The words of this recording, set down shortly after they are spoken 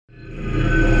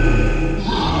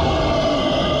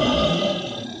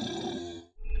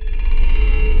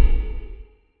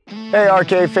Hey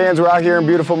RK fans, we're out here in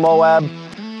beautiful Moab.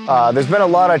 There's been a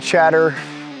lot of chatter.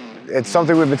 It's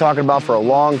something we've been talking about for a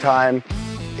long time,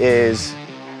 is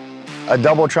a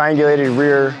double triangulated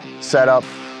rear setup.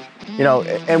 You know,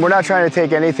 and we're not trying to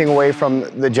take anything away from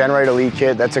the Generate Elite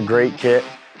kit. That's a great kit.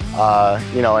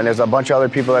 You know, and there's a bunch of other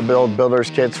people that build builders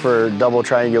kits for double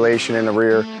triangulation in the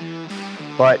rear.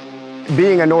 But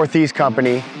being a Northeast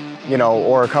company, you know,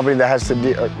 or a company that has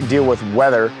to deal with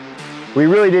weather, we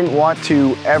really didn't want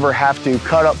to ever have to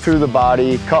cut up through the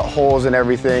body, cut holes and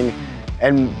everything,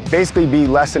 and basically be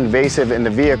less invasive in the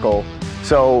vehicle.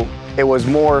 So it was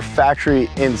more factory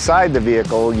inside the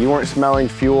vehicle. You weren't smelling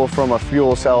fuel from a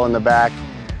fuel cell in the back.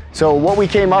 So what we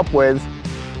came up with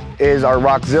is our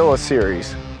Rockzilla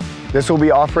series. This will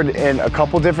be offered in a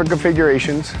couple different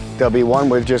configurations. There'll be one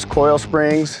with just coil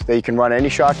springs that you can run any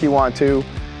shock you want to,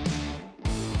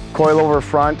 coil over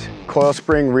front, coil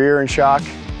spring rear and shock,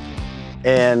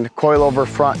 and coil over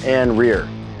front and rear.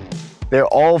 They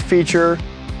all feature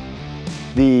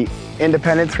the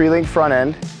independent 3-link front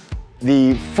end.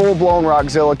 The full-blown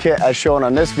Rockzilla kit, as shown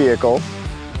on this vehicle,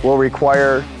 will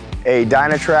require a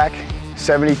Dynatrac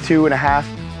 72.5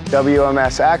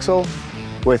 WMS axle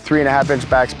with 3.5-inch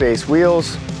backspace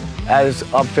wheels, as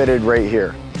upfitted right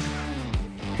here.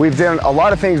 We've done a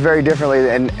lot of things very differently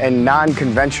and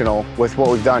non-conventional with what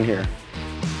we've done here.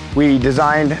 We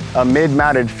designed a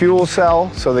mid-mounted fuel cell,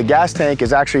 so the gas tank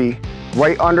is actually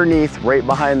right underneath, right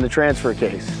behind the transfer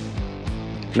case.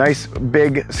 Nice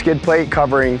big skid plate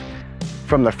covering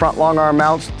from the front long arm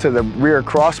mounts to the rear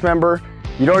cross member.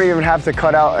 You don't even have to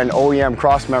cut out an OEM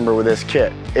cross member with this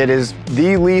kit. It is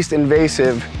the least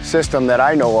invasive system that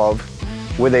I know of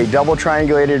with a double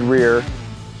triangulated rear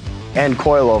and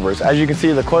coilovers. As you can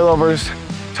see, the coilovers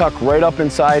tuck right up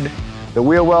inside the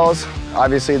wheel wells.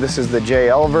 Obviously, this is the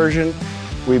JL version.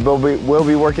 We will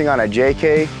be working on a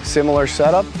JK similar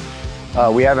setup.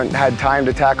 We haven't had time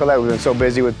to tackle that. We've been so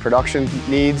busy with production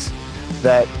needs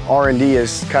that R&D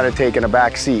has kind of taken a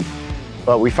back seat.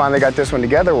 But we finally got this one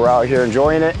together. We're out here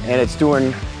enjoying it, and it's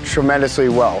doing tremendously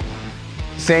well.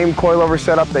 Same coilover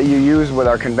setup that you use with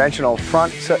our conventional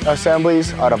front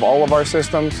assemblies out of all of our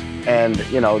systems. And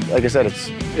you know, like I said,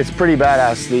 it's pretty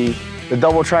badass. The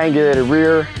double triangulated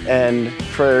rear, and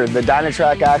for the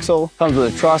Dynatrac axle, comes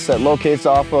with a truss that locates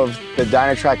off of the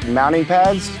Dynatrac mounting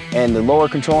pads, and the lower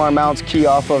control arm mounts key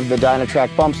off of the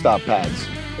Dynatrac bump stop pads.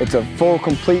 It's a full,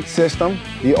 complete system.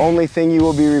 The only thing you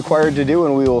will be required to do,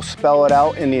 and we will spell it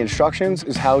out in the instructions,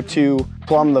 is how to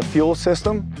plumb the fuel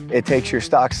system. It takes your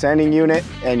stock sending unit,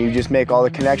 and you just make all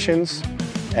the connections,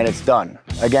 and it's done.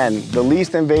 Again, the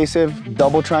least invasive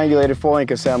double triangulated 4-link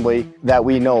assembly that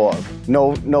we know of.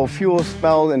 No fuel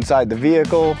smell inside the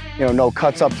vehicle, you know, no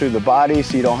cuts up through the body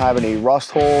so you don't have any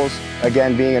rust holes.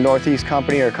 Again, being a Northeast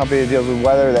company or a company that deals with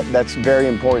weather, that's very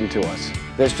important to us.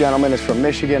 This gentleman is from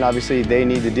Michigan. Obviously, they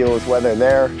need to deal with weather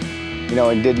there, you know,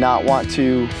 and did not want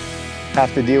to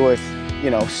have to deal with,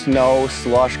 you know, snow,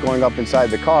 slush going up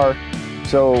inside the car.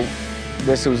 So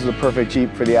this was the perfect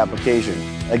Jeep for the application.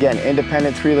 Again,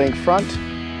 independent 3-link front,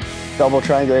 double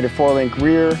triangulated 4-link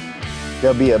rear.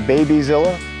 There'll be a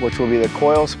Babyzilla, which will be the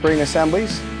coil spring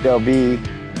assemblies. There'll be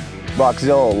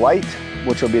Rockzilla Lite,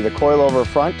 which will be the coilover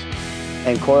front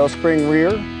and coil spring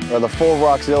rear, or the full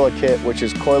Rockzilla kit, which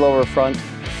is coilover front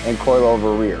and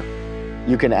coilover rear.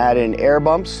 You can add in air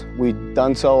bumps. We've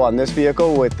done so on this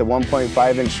vehicle with the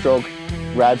 1.5-inch stroke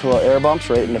Radflow air bumps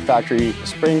right in the factory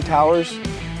spring towers.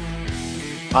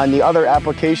 On the other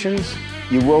applications,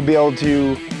 you will be able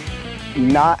to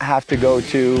not have to go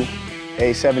to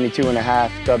a 72.5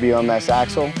 WMS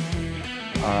axle.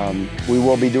 We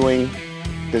will be doing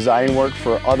design work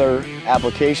for other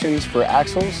applications for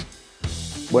axles.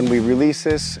 When we release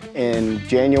this in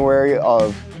January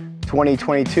of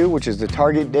 2022, which is the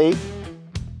target date,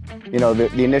 you know,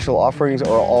 the initial offerings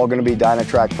are all going to be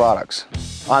Dynatrac products.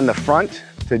 On the front,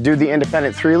 to do the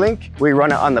independent 3-link, we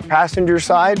run it on the passenger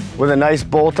side with a nice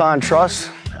bolt-on truss.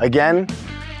 Again,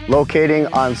 locating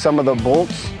on some of the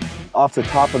bolts off the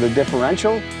top of the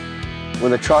differential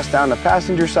with a truss down the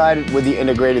passenger side with the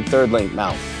integrated 3rd-link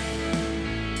mount.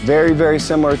 Very, very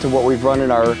similar to what we've run in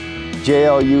our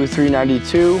JLU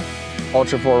 392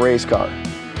 Ultra 4 race car.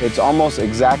 It's almost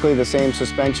exactly the same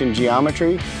suspension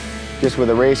geometry, just with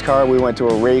a race car, we went to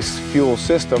a race fuel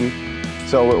system,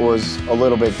 so it was a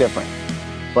little bit different.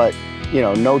 But, you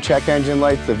know, no check engine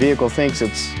lights. The vehicle thinks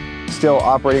it's still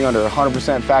operating under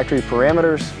 100% factory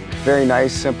parameters. Very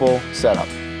nice, simple setup.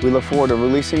 We look forward to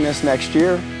releasing this next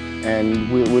year,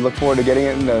 and we look forward to getting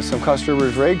it into some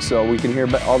customers' rigs so we can hear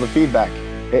all the feedback.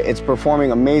 It's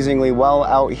performing amazingly well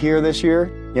out here this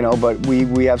year, you know, but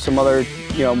we have some other,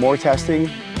 you know, more testing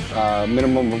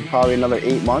minimum of probably another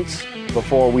 8 months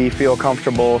before we feel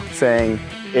comfortable saying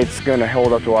it's gonna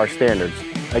hold up to our standards.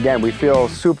 Again, we feel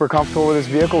super comfortable with this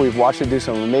vehicle. We've watched it do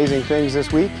some amazing things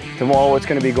this week. Tomorrow it's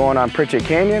gonna be going on Pritchett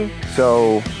Canyon.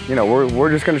 So, you know, we're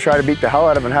just gonna try to beat the hell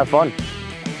out of it and have fun.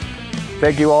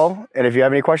 Thank you all, and if you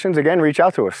have any questions, again, reach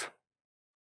out to us.